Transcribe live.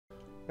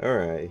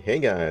Alright, hey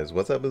guys,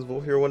 what's up? It's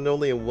Volf here, one and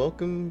only, and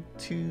welcome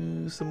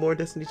to some more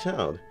Destiny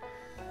Child.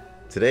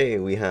 Today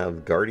we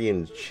have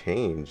Guardian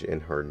Change in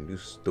her new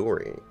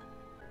story.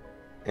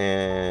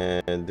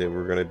 And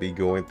we're going to be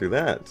going through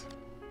that.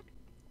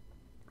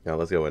 Now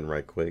let's go in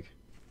right quick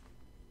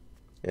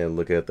and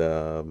look at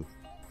the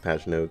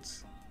patch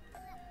notes.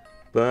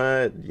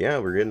 But yeah,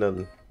 we're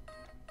getting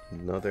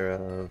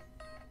another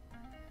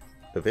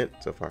event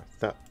so far.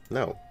 Stop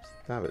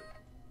it.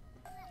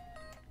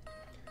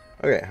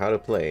 Okay, how to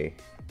play.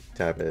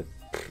 Tap it.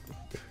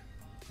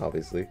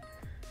 Obviously.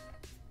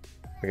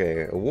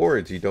 Okay,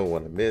 awards you don't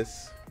want to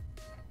miss.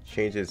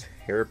 Changes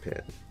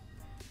hairpin.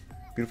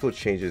 Beautiful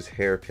Changes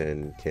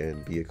hairpin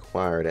can be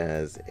acquired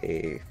as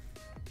a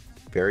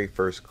very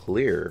first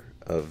clear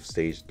of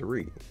stage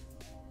 3.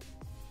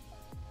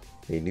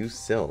 A new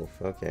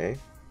self, okay.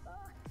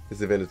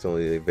 This event is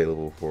only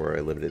available for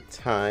a limited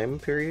time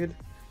period.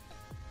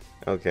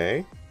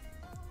 Okay.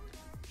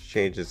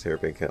 Changes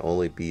hairpin can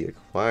only be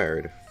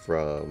acquired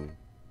from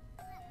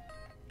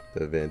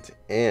the event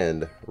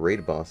and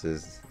raid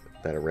bosses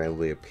that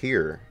randomly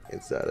appear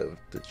inside of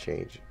the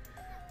change.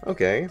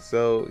 Okay,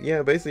 so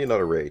yeah, basically not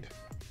a raid.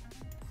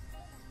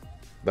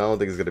 But I don't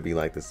think it's gonna be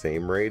like the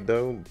same raid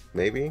though,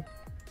 maybe.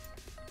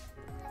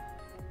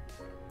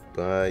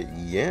 But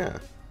yeah.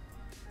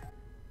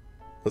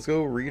 Let's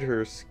go read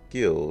her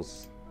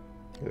skills.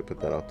 I'm gonna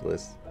put that off the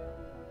list.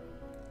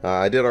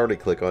 I did already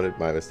click on it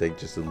by mistake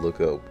just to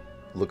look at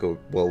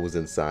what was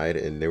inside,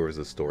 and there was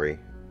a story.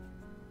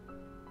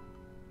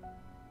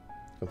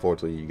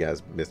 Unfortunately, you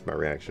guys missed my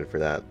reaction for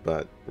that,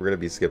 but we're going to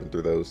be skipping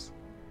through those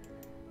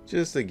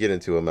just to get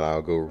into them, and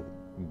I'll go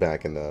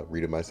back and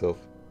read it myself.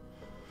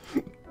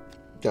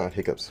 God,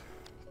 hiccups.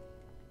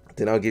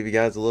 Then I'll give you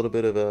guys a little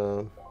bit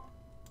of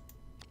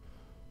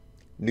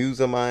news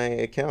on my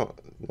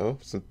account. You know,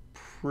 some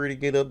pretty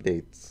good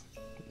updates,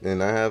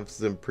 and I have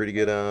some pretty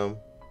good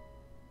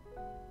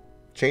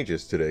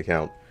changes to the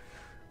account.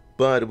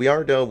 But we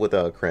are done with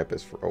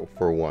Krampus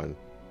for one.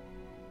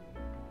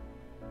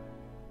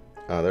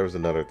 There was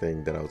another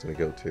thing that I was going to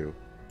go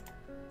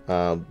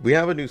to. We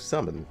have a new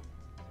summon,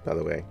 by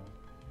the way.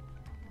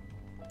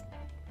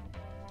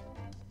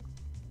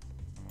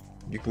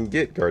 You can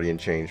get Guardian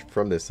Change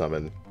from this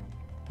summon.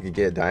 You can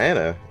get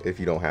Diana if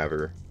you don't have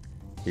her.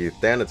 You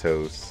get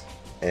Thanatos,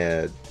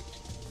 and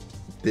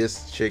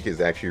this chick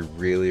is actually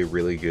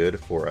really good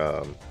for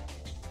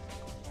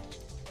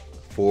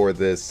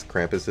this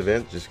Krampus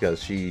event, just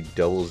because she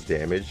doubles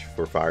damage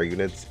for fire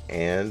units,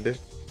 and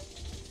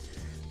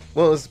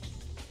well,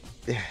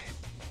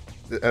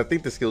 I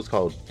think the skill is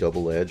called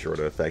Double Edge, or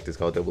the effect is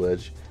called Double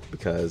Edge,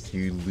 because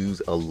you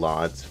lose a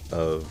lot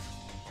of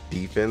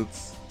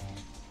defense,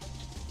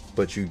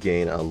 but you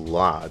gain a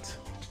lot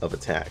of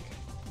attack.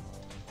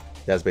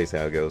 That's basically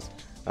how it goes.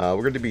 We're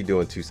going to be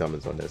doing 2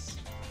 summons on this.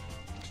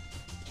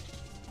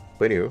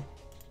 But anywho,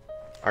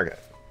 okay.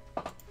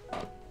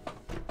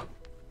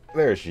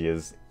 There she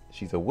is.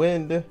 She's a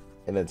wind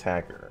and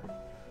attacker.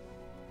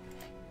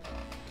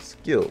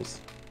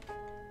 Skills.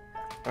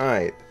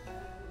 Alright.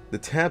 The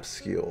tap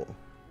skill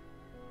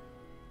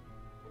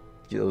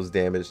deals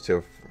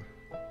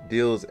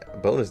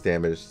bonus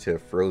damage to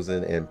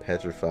frozen and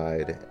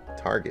petrified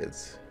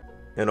targets.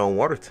 And on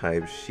water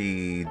type,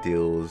 she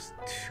deals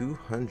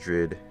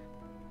 200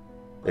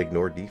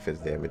 ignore defense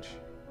damage.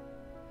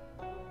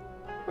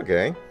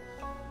 Okay.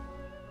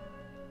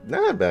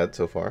 Not bad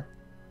so far.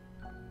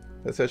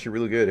 That's actually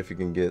really good if you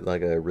can get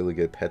like a really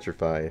good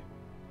petrify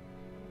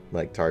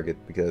like target,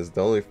 because the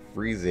only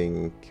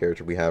freezing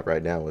character we have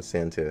right now is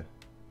Santa.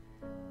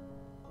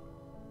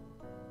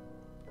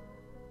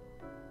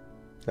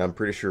 I'm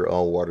pretty sure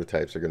all water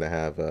types are gonna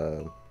have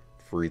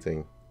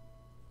freezing,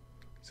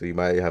 so you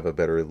might have a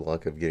better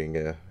luck of getting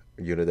a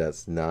unit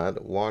that's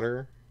not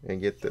water and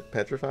get the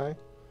petrify,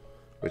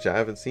 which I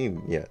haven't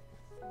seen yet.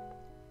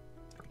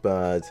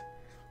 But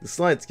the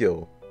slide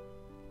skill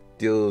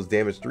deals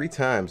damage 3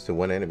 times to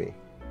one enemy.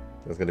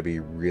 That's going to be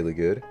really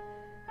good.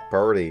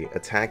 Priority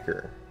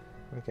attacker.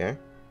 Okay,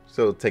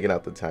 so taking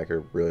out the attacker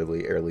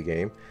really early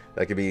game,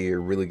 that could be a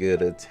really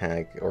good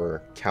attack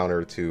or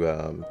counter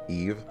to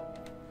Eve.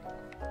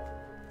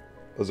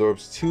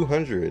 Absorbs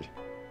 200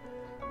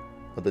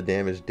 of the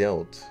damage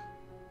dealt.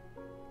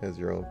 Has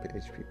your own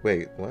HP.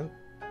 Wait, what?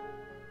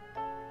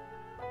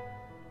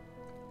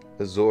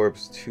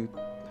 Absorbs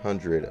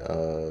 200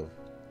 of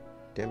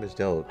damage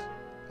dealt.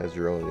 Has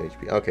your own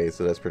HP. Okay,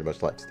 so that's pretty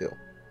much life steal.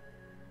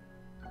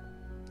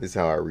 This is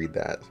how I read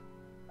that.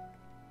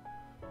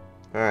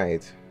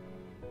 Alright.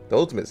 The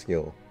ultimate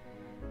skill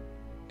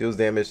deals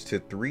damage to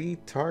 3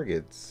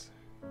 targets,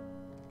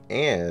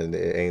 and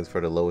it aims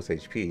for the lowest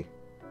HP.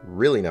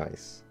 Really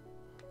nice.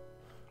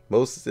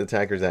 Most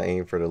attackers that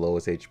aim for the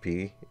lowest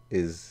HP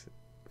is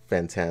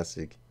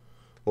fantastic.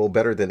 Well,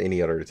 better than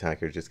any other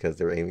attacker, just because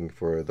they're aiming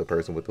for the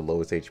person with the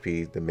lowest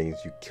HP. That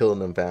means you're killing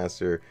them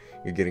faster.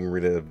 You're getting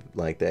rid of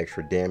like the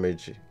extra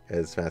damage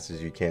as fast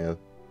as you can.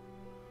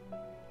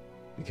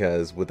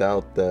 Because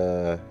without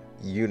a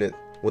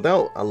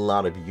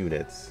lot of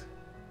units,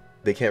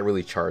 they can't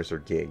really charge their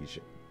gauge.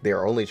 they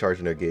are only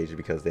charging their gauge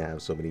because they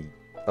have so many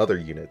other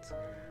units.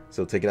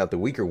 So taking out the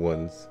weaker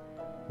ones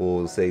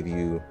will save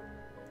you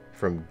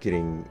from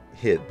getting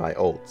hit by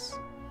ults.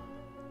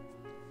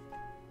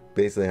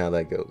 Basically how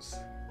that goes.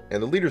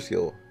 And the leader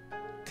skill.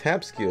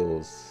 Tap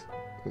skills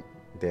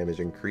damage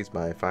increased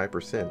by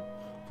 5%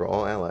 for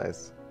all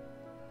allies.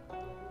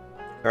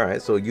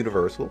 Alright, so a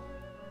universal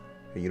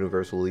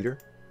leader.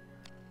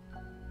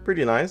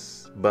 Pretty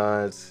nice,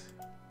 but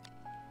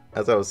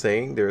as I was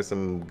saying, there are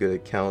some good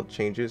account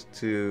changes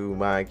to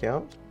my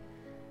account.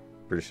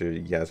 Pretty sure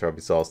you guys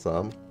probably saw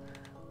some.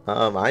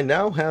 I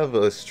now have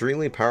an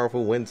extremely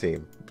powerful win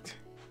team.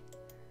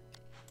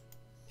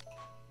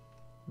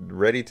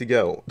 Ready to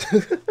go.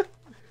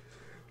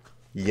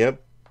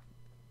 Yep.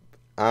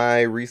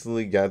 I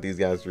recently got these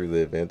guys through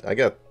the event. I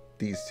got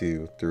these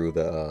two through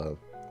the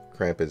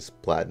Chang'e+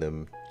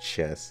 Platinum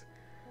chest.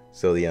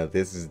 So yeah,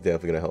 this is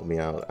definitely going to help me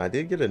out. I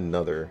did get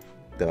another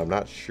that I'm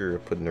not sure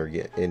of putting her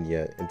in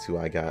yet until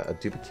I got a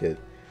duplicate.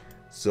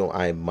 So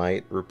I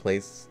might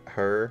replace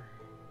her.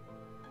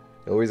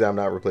 The only reason I'm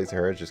not replacing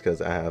her is just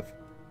because I have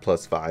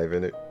 +5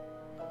 in it.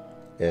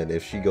 And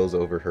if she goes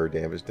over her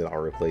damage, then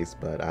I'll replace.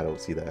 But I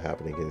don't see that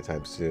happening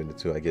anytime soon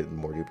until I get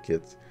more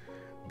duplicates.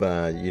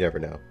 But you never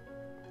know.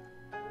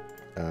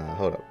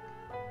 Hold up.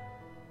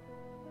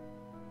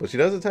 But she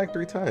does attack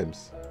 3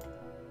 times.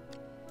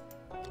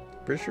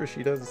 Pretty sure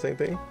she does the same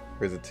thing.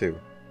 Or is it 2?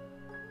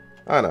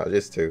 I don't know,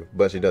 just 2.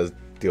 But she does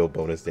deal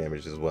bonus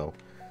damage as well.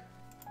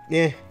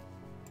 Yeah.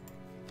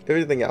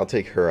 Everything, I'll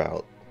take her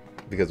out.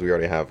 Because we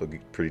already have a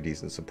pretty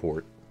decent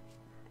support.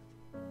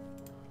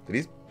 Do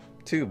these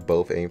two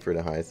both aim for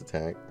the highest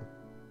attack?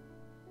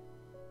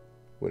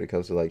 When it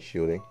comes to like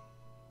shielding.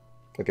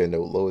 Okay,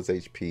 no, lowest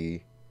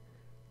HP.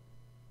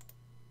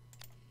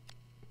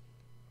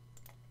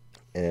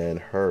 And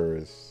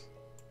hers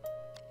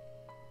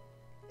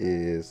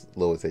is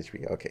lowest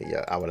HP. Okay,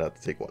 yeah, I would have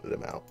to take one of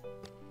them out,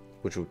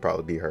 which would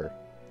probably be her.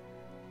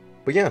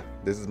 But yeah,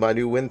 this is my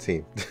new win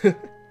team.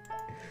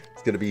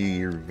 It's gonna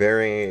be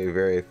very,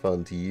 very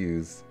fun to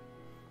use.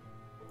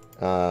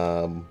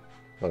 Hold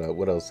on,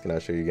 what else can I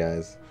show you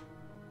guys?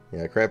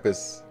 Yeah,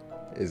 Chang'e+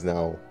 is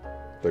now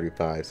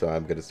 35, so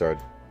I'm gonna start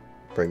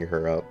bringing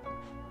her up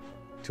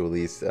to at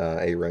least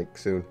A rank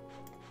soon.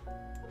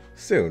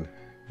 Soon.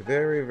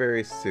 Very,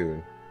 very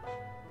soon.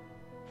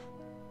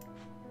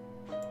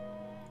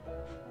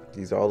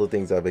 These are all the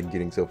things I've been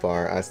getting so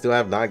far. I still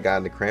have not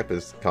gotten the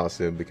Chang'e+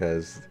 costume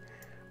because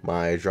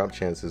my drop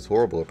chance is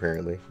horrible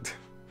apparently.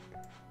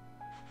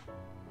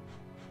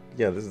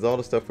 Yeah, this is all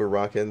the stuff we're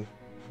rocking.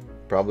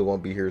 Probably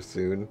won't be here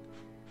soon.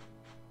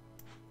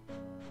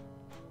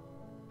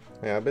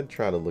 Yeah, I've been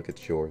trying to look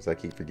at yours. I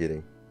keep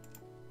forgetting.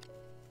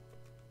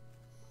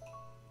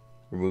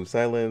 Remove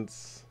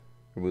silence.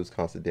 Removes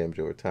constant damage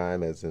over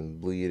time, as in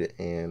bleed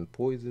and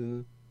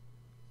poison.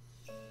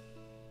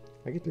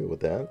 I can deal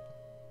with that.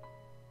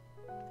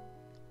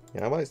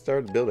 Yeah, I might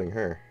start building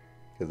her,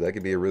 because that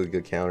could be a really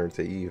good counter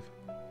to Eve.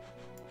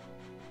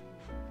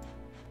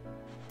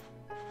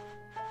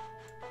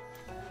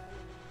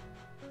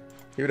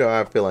 Even though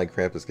I feel like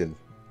Chang'e+ can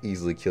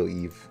easily kill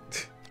Eve.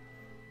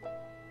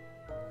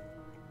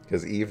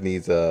 Because Eve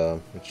needs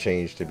a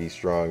change to be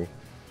strong.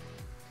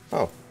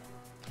 Oh.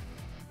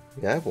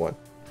 Yeah, I have one.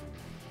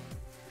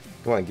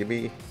 Come on, give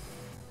me...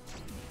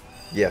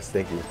 Yes,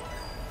 thank you.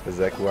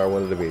 Exactly where I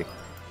wanted to be.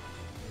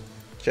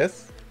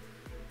 Chess?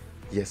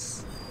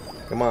 Yes.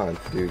 Come on,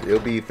 dude. It'll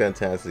be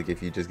fantastic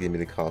if you just give me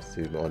the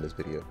costume on this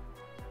video.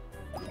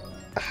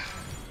 Ah,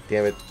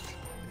 damn it.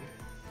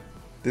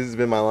 This has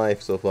been my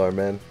life so far,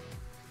 man.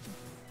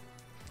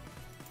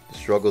 The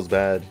struggle's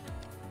bad.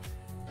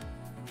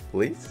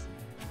 Please?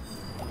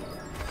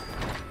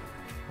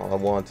 All I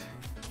want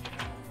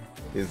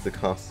is the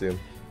costume.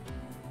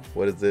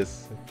 What is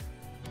this?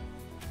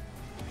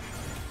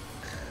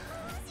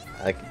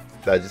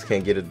 I just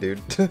can't get it,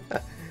 dude.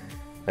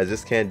 I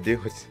just can't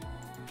do it.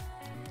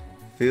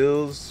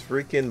 Feels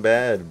freaking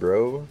bad,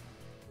 bro.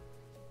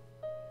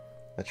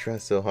 I try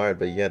so hard,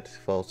 but yet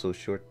fall so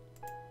short.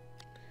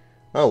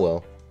 Oh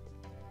well.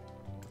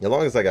 As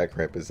long as I got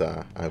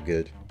Chang'e+, I'm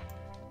good.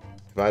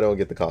 If I don't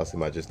get the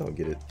costume, I just don't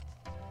get it.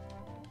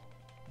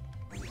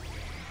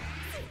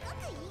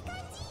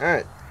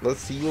 Alright,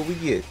 let's see what we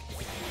get.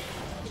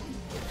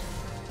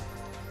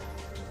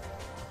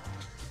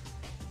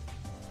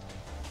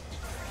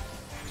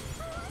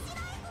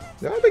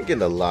 Now, I've been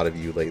getting a lot of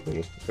you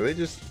lately. So they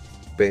just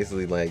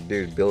basically like,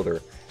 dude, build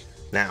her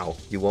now.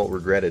 You won't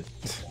regret it.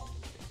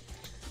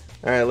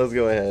 Alright, let's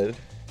go ahead.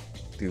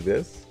 Do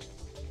this.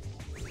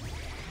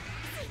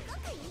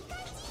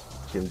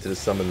 Get into the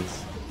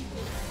summons.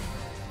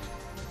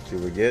 See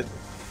what we get.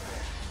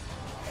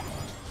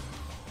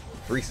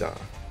 3-star.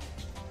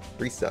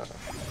 3-star.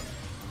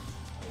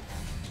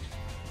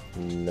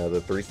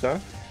 Another 3-star.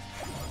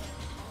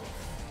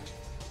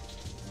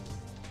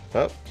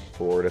 Up.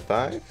 4 to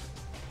 5.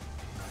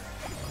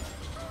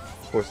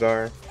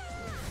 4-star.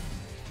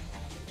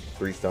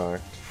 3-star.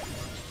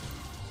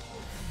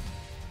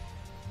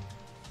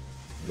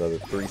 Another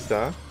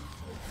 3-star.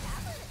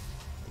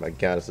 My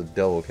god, it's a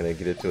double. Can I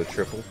get it to a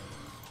triple?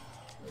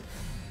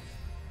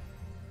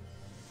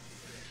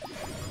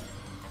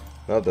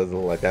 No, it doesn't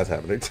look like that's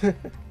happening.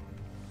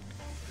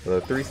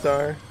 Another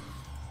 3-star.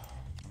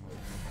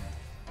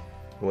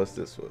 What's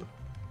this one?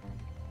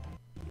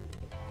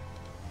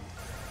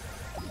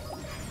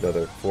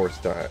 Another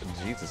 4-star.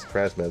 Jesus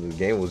Christ, man, the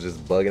game was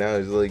just bugging out. It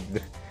was like,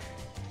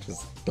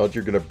 just thought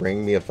you're gonna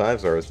bring me a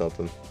 5-star or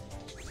something.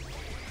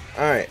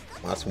 Alright,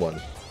 last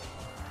one.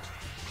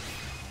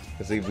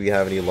 Let's see if we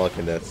have any luck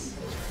in this.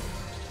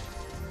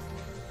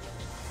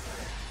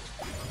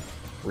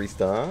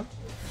 3-star.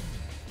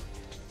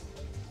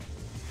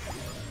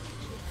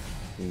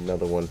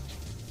 Another one.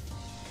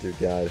 Dear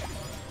God.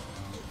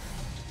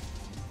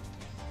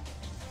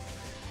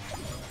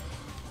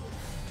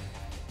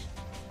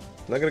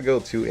 I'm not gonna go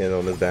too in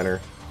on this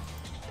banner.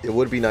 It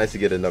would be nice to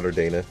get another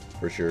Dana,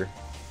 for sure.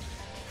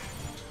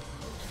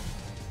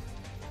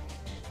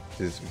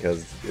 Just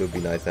because it would be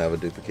nice to have a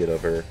duplicate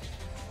of her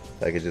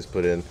that I could just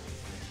put in.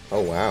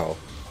 Oh wow.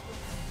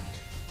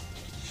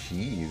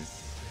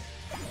 Jeez.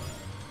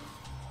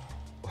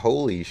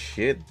 Holy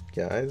shit,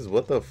 guys.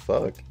 What the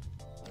fuck?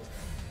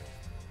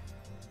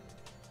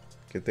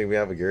 Good thing we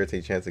have a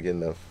guaranteed chance of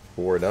getting a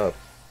 4 and up.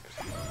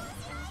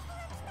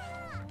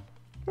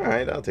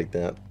 Alright, I'll take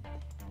that.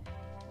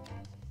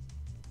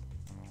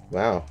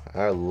 Wow,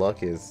 our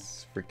luck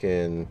is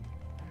freaking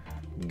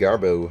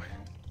garbo.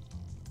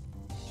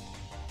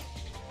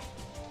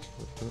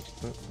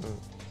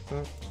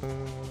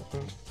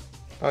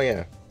 Oh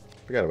yeah,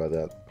 forgot about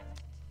that.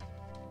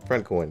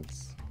 Friend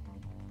coins.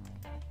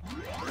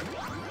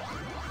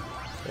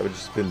 I've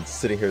just been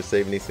sitting here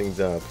saving these things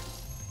up.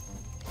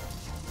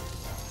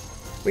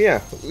 But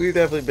yeah, we've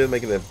definitely been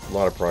making a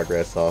lot of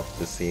progress off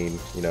the scene,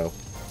 you know,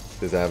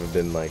 because I haven't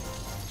been like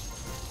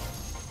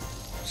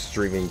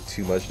streaming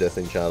too much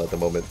Destiny Child at the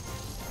moment,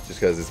 just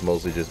because it's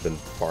mostly just been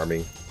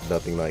farming,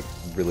 nothing like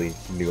really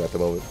new at the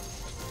moment.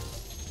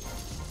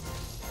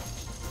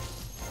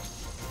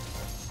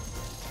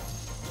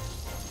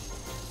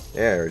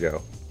 There we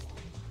go.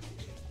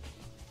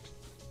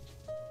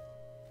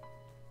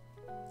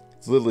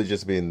 It's literally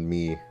just been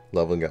me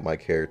leveling up my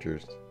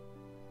characters.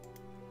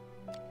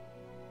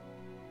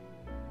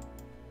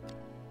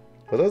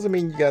 But that doesn't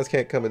mean you guys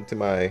can't come into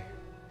my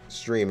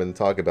stream and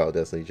talk about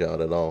Destiny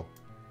Child at all.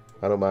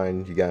 I don't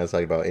mind you guys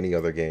talking about any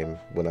other game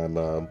when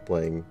I'm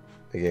playing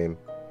a game.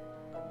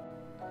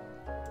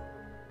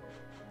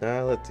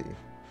 Let's see.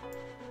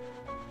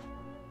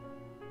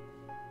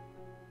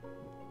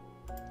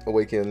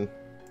 Awaken.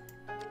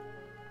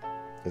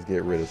 Let's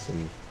get rid of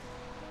some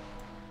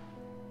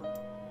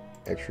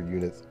extra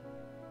units.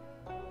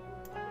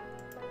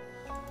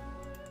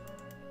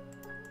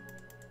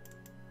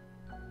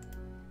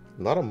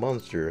 A lot of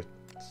monsters.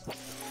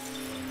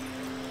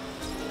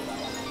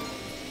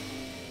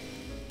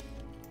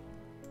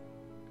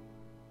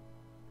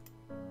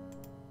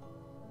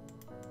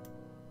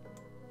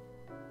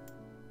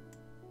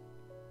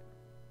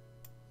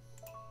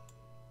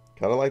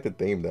 Kind of like the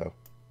theme though.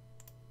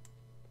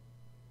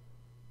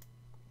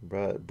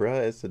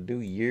 Bruh, it's a new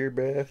year,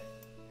 bruh.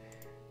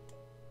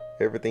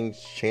 Everything's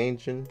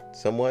changing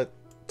somewhat.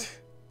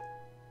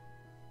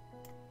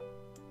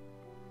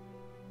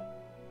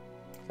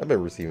 I've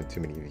been receiving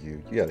too many of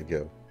you. You gotta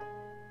go.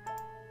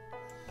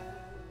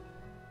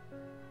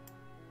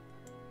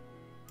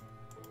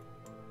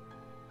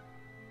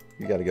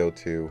 You gotta go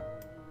to...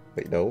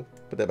 Wait, no.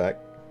 Put that back.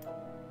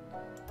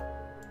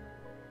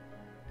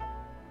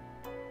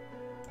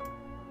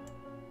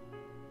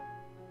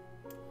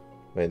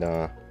 Wait,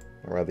 nah.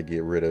 I'd rather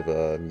get rid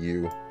of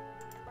you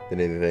than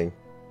anything.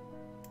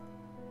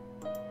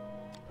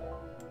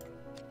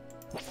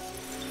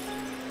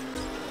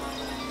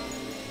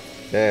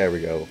 There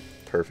we go.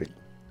 Perfect.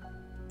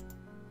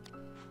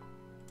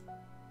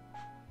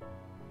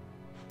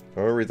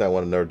 The only reason I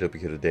want another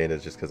duplicate of Dana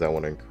is just because I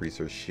want to increase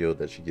her shield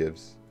that she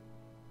gives.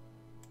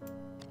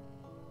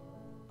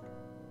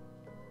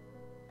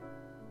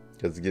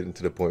 Because it's getting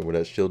to the point where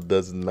that shield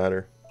doesn't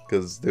matter.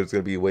 Because there's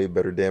going to be way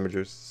better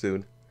damagers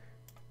soon.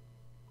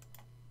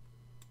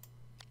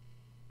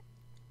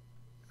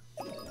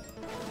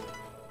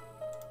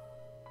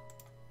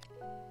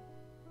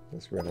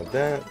 Let's grab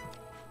that.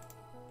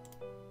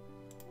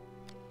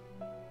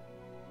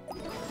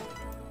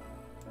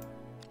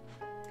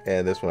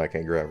 And this one I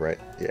can't grab, right?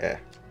 Yeah.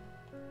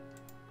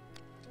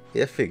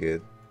 Yeah,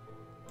 figured.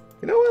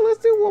 You know what? Let's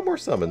do one more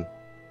summon.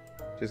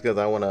 Just because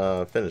I want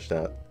to finish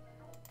that.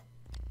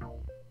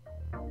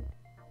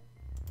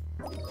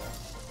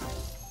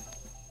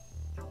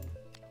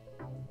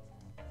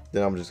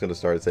 Then I'm just going to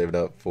start saving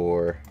up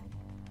for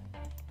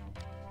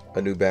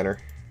a new banner.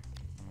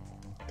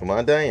 Come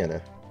on,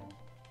 Diana.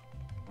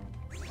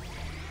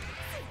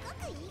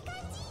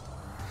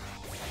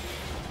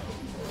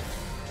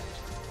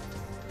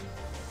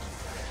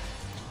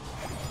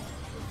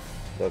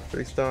 The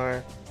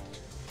 3-star.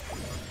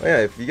 Oh yeah,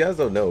 if you guys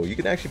don't know, you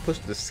can actually push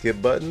the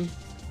skip button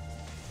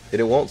and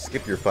it won't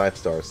skip your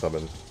 5-star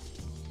summon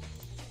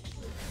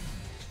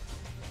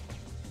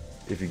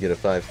if you get a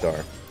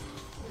 5-star.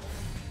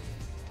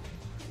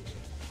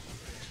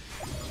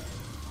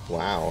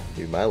 Wow,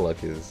 dude, my luck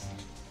has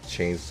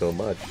changed so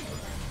much.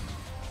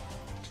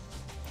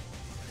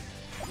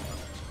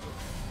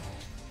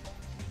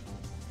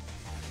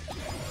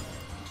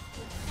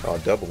 Oh,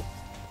 double.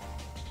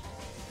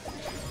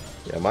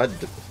 Yeah, my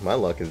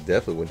luck has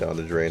definitely went down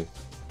the drain.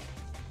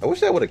 I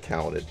wish that would have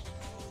counted.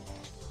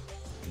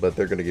 But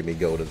they're gonna give me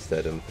gold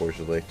instead,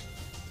 unfortunately.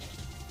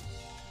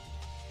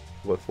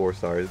 What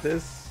 4-star is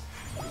this?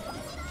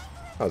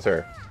 Oh, it's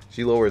her.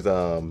 She lowers,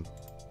 I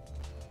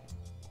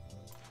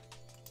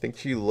think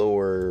she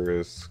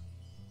lowers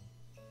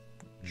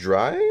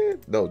dry?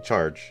 No,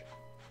 charge.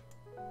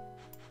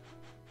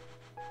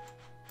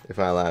 If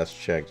I last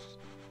checked,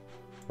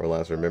 or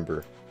last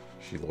remember,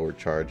 she lowered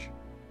charge.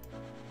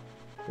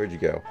 Where'd you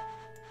go?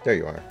 There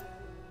you are.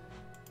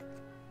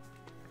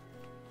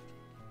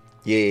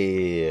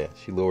 Yeah,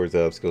 she lowers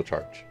skill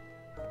charge.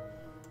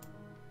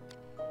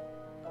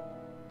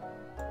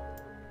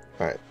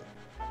 Alright.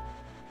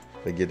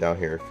 Let me get down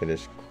here,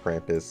 finish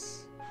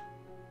Krampus.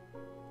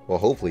 Well,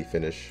 hopefully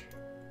finish.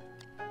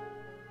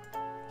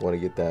 Want to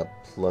get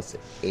that plus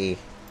A.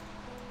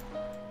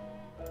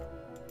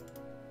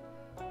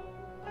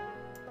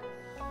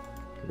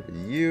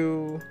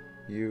 You.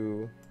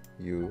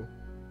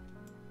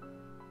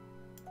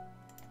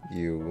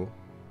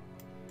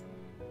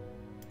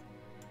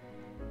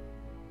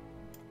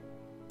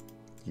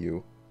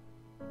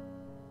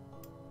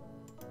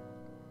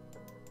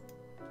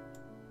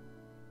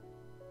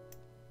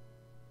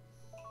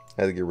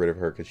 I had to get rid of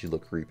her because she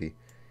looked creepy.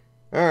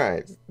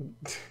 Alright.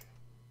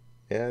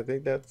 Yeah, I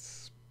think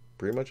that's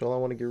pretty much all I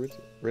want to get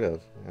rid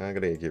of. I'm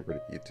gonna get rid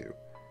of you too.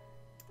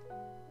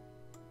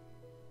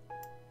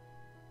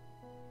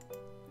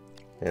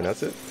 And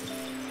that's it.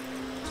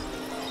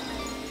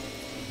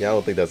 Yeah, I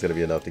don't think that's gonna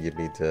be enough to get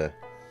me to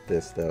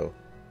this though.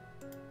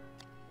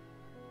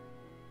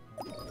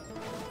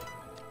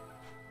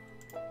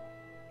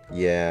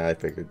 Yeah, I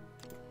figured.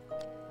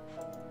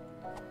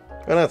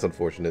 Well, that's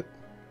unfortunate.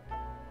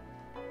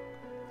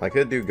 I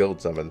could do gold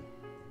summon.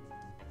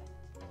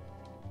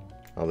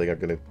 I don't think I'm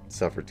gonna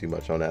suffer too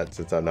much on that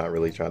since I'm not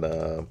really trying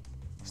to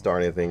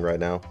start anything right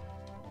now.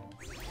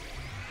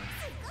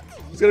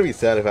 It's gonna be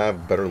sad if I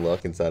have better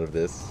luck inside of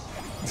this.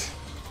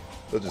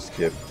 I'll just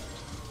skip.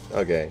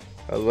 Okay,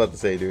 I was about to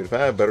say, dude, if I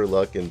have better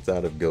luck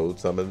inside of gold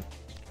summon,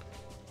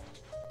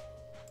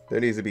 there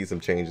needs to be some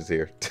changes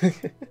here.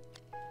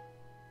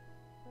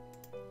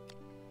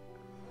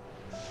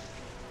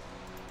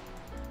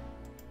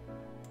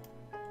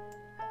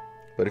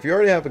 But if you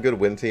already have a good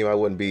win team, I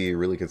wouldn't be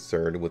really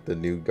concerned with the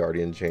new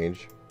Guardian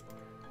change.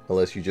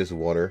 Unless you just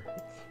want her.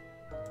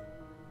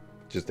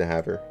 Just to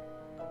have her.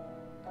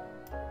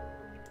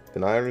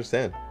 Then I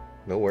understand.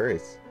 No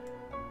worries.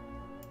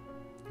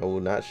 I will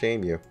not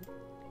shame you.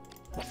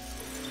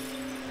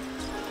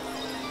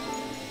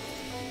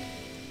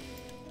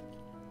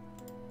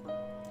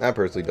 I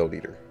personally don't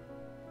need her.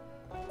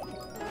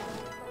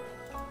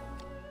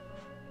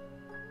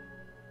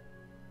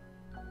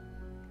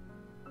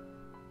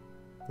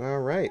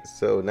 Alright,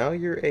 so now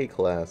you're A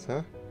class,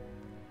 huh?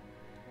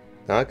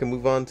 Now I can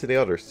move on to the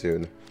others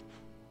soon.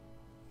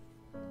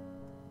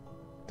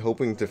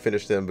 Hoping to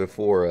finish them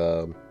before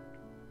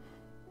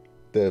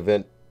the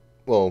event,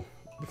 well,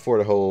 before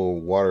the whole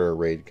water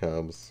raid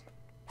comes.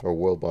 Or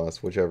world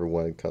boss, whichever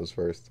one comes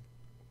first.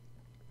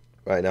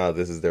 Right now,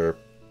 this is their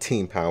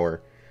team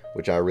power,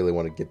 which I really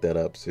want to get that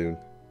up soon.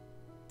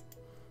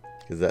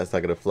 Because that's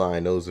not going to fly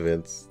in those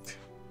events.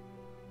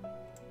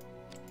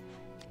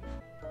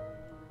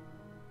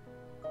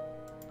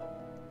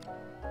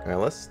 Alright,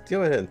 let's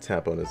go ahead and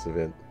tap on this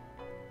event.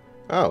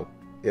 Oh,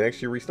 it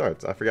actually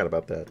restarts. I forgot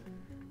about that.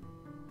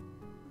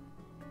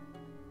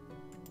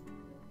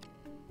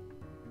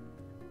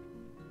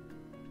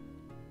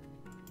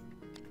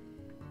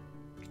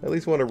 I at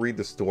least want to read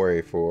the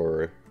story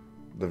for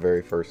the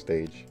very first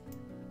stage.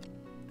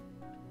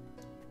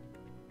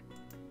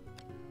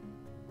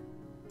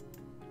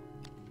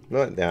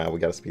 No, nah, we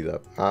gotta speed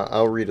up.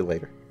 I'll read it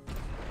later.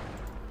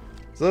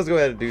 So let's go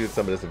ahead and do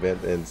some of this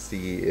event and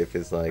see if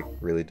it's like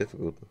really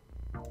difficult.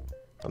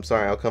 I'm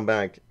sorry, I'll come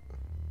back.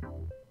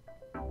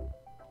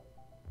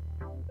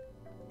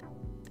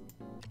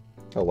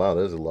 Oh wow,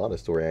 there's a lot of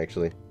story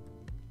actually.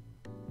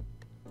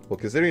 Well,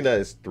 considering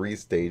that it's 3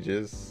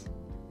 stages,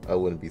 I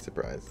wouldn't be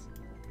surprised.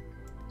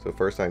 So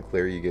first time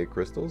clear, you get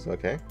crystals.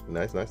 Okay,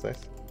 nice, nice,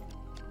 nice.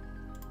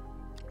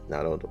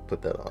 Now don't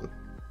put that on.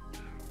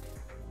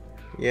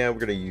 Yeah, we're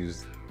gonna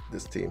use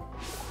this team.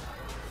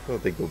 I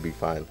don't think we'll be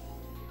fine.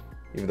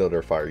 Even though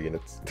they're fire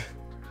units.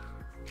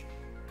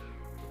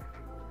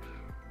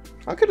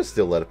 I could have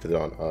still let it put it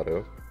on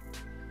auto.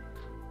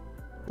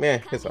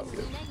 Meh, it's all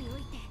good.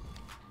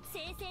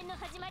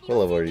 What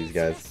level are these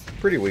guys?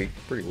 Pretty weak,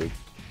 pretty weak.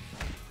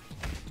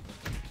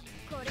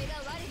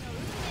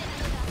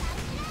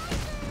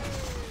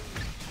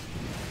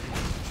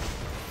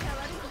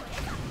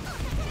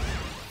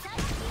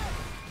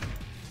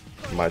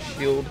 My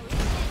shield.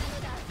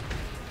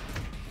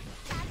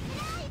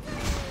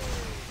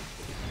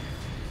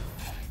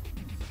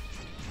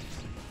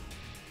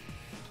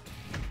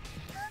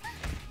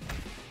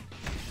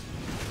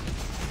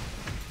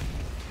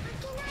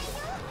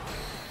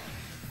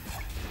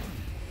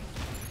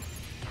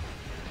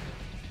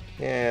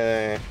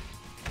 Yeah,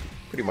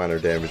 pretty minor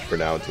damage for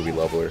now until we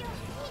level her.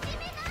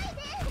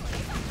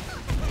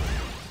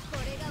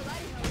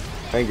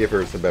 I can give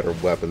her some better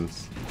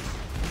weapons.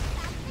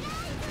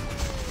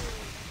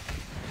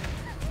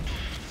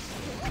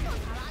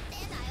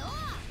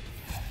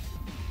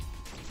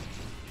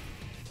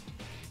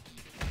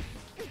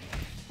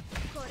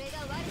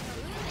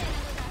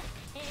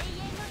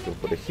 Go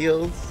for the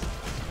heals.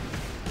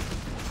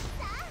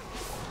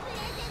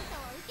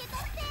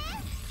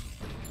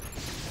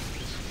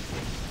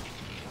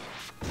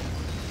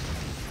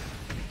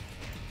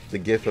 The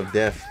gift of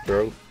death,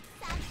 bro.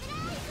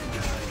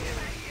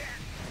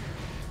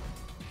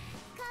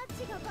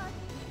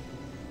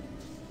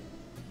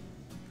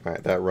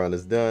 Alright, that run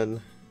is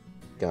done.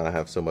 Gotta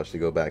have so much to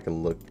go back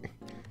and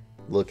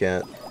look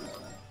at.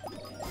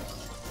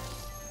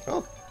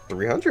 Oh,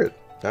 300.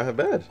 Not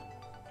bad.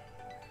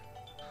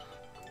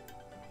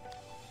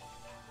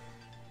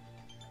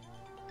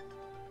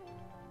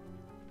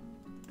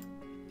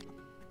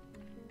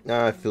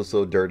 I feel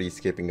so dirty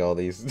skipping all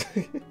these.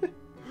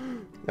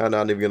 I'm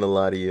not even gonna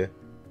lie to you.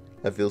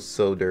 I feel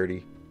so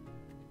dirty.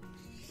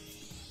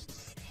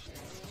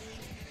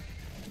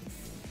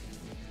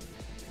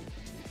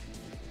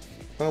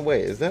 Oh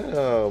wait, is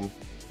that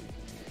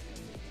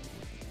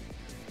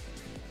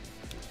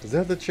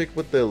the chick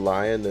with the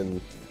lion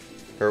and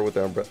her with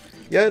the umbrella?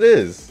 Yeah, it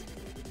is.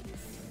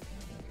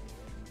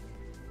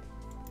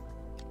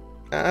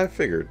 I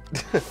figured.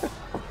 Because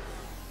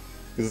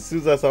as soon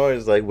as I saw it, I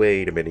was like,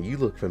 wait a minute, you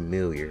look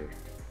familiar.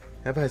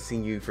 Have I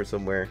seen you for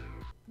somewhere?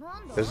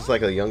 It's just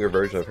like a younger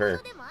version of her.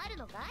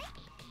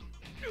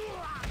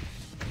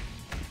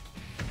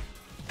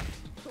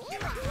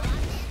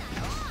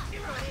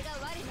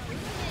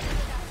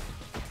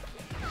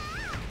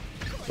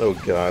 Oh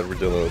god, we're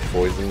dealing with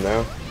poison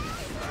now.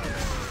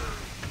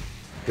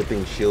 Good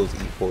thing shields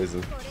eat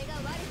poison.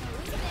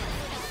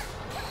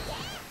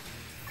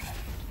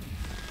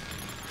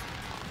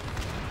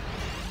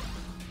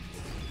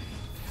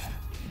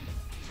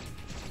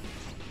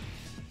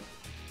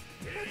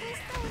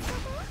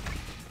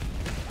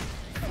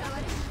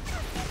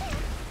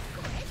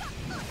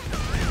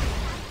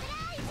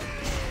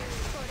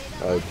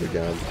 Oh good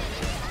god.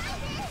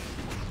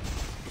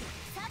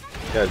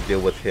 Gotta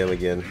deal with him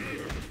again.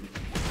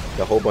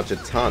 A whole bunch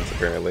of taunts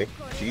apparently.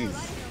 Jeez.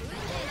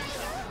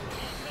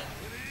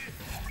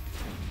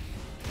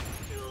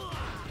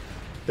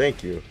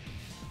 Thank you.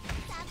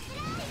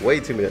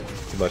 Way too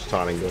much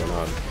taunting going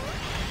on.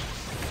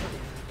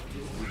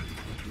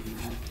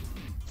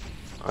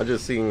 I'm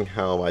just seeing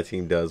how my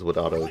team does with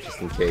auto,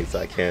 just in case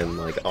I can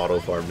like auto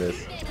farm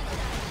this.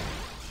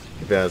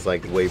 If it has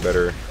like way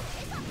better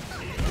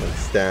like,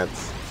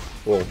 stats,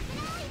 well,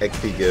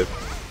 XP give.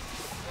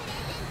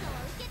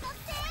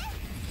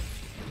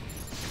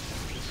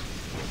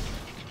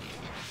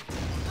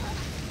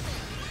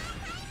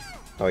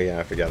 Oh yeah,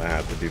 I forgot I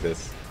have to do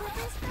this.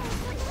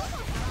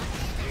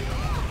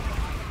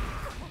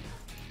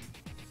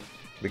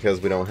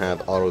 Because we don't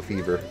have auto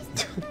fever.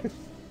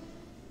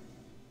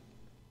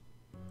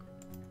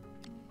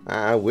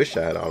 I wish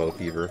I had auto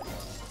fever.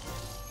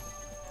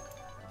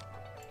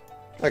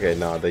 Okay,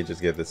 nah, they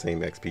just get the same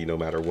XP no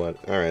matter what.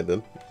 Alright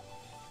then.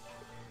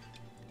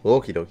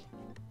 Okie dokie.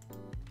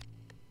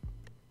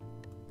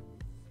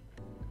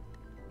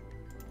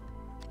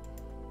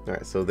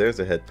 Alright, so there's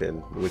a head pin,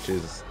 which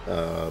is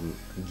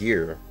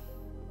gear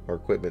or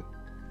equipment.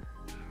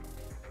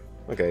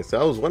 Okay, so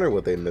I was wondering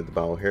what they meant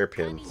about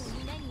hairpins.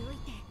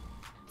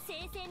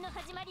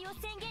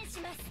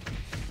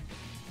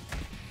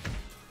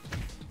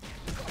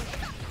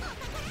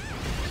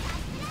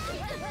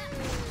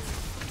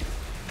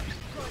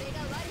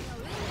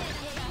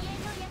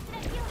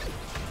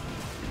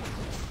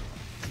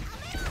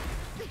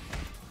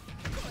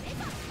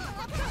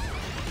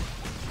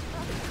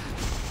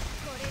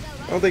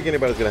 I don't think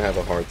anybody's gonna have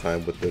a hard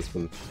time with this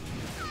one.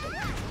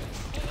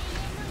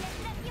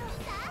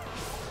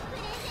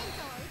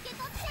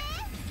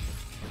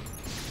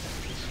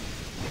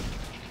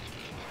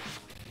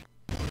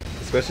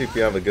 Especially if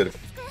you have a good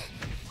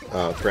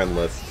friend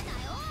list.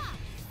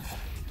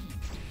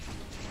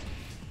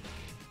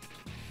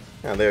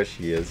 Ah, there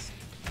she is.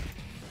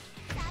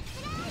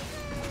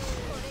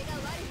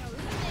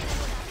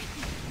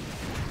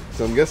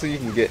 So I'm guessing you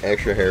can get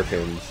extra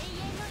hairpins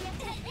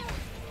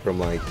from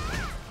like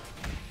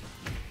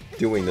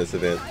doing this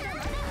event,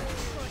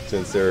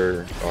 since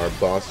there are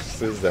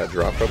bosses that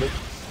drop from it.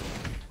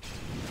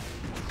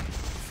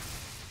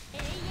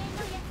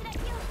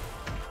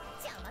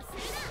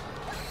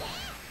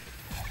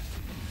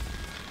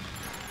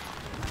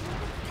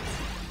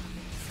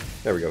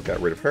 There we go,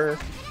 got rid of her.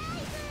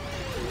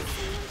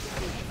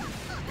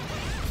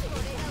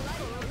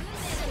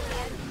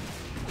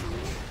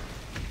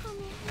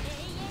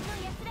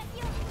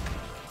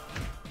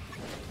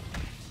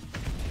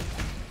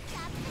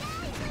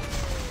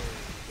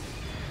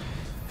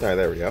 Alright,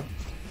 there we go.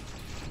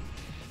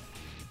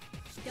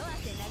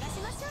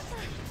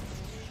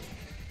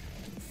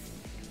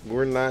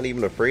 We're not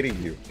even afraid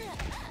of you.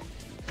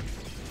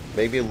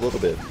 Maybe a little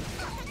bit.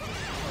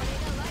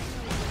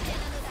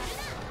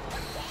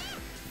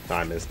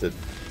 I missed it.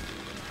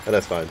 Oh,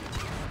 that's fine.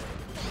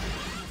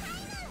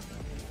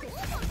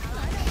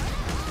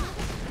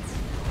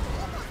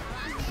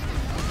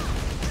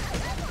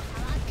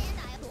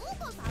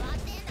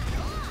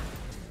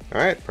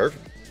 Alright,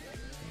 perfect.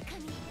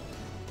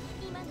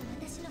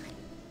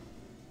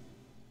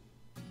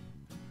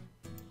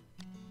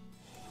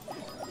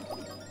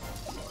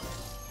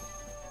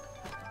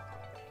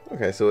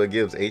 Okay, so it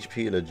gives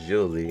HP and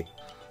agility.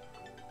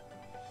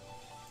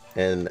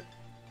 And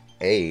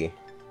A.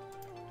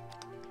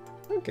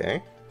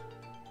 Okay.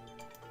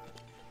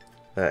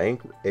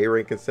 A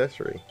rank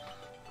accessory.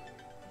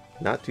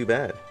 Not too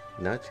bad.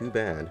 Not too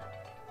bad.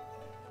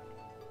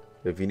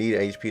 If you need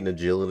HP and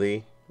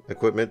agility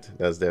equipment,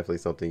 that's definitely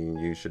something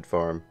you should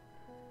farm.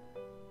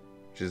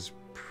 Which is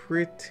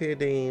pretty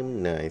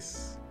damn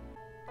nice.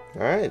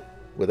 Alright,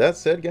 with that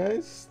said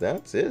guys,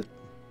 that's it.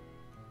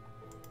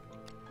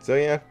 So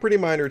yeah, pretty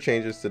minor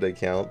changes to the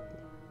account.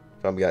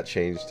 Got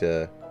changed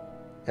to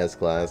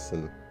S-Class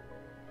and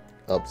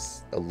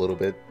ups a little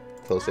bit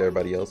close to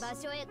everybody else.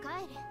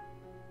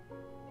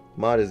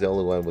 Mod is the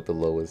only one with the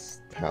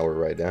lowest power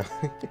right now.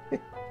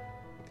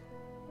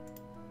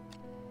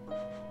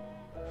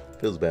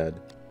 Feels bad.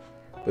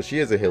 But she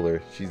is a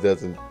healer. She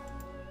doesn't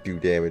do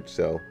damage,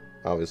 so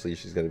obviously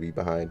she's going to be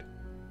behind.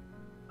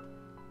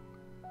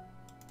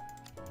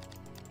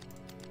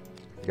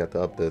 You got to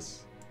up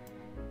this.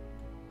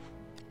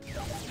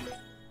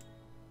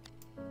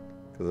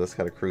 Because that's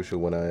kind of crucial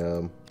when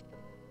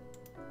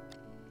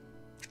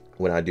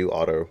I do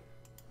auto.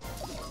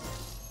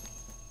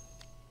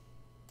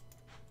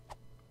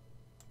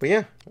 But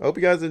yeah, I hope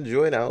you guys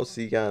enjoyed. I'll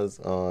see you guys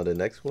on the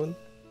next one.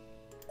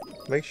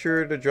 Make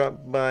sure to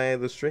drop by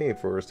the stream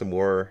for some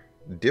more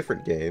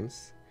different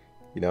games,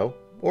 you know,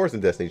 or some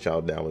Destiny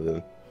Child now and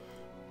then.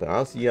 But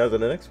I'll see you guys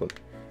on the next one.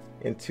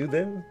 Until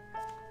then,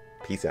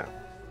 peace out.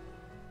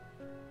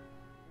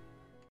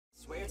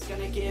 Swear it's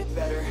gonna get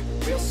better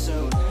real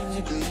soon.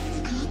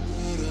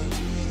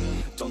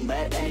 Don't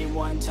let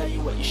anyone tell you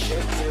what you should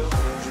do.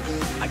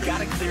 I got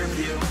a clear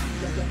view.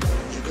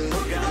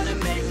 We're gonna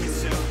make it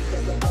soon.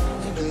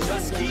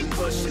 Just keep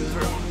pushing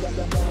through.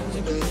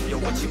 You're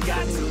what you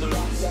got to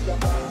lose.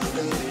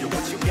 You're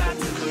what you got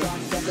to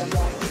lose.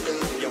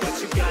 You're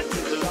what you got to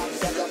lose.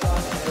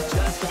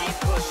 Just keep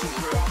pushing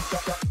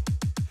through.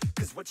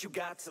 'Cause what you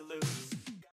got to lose.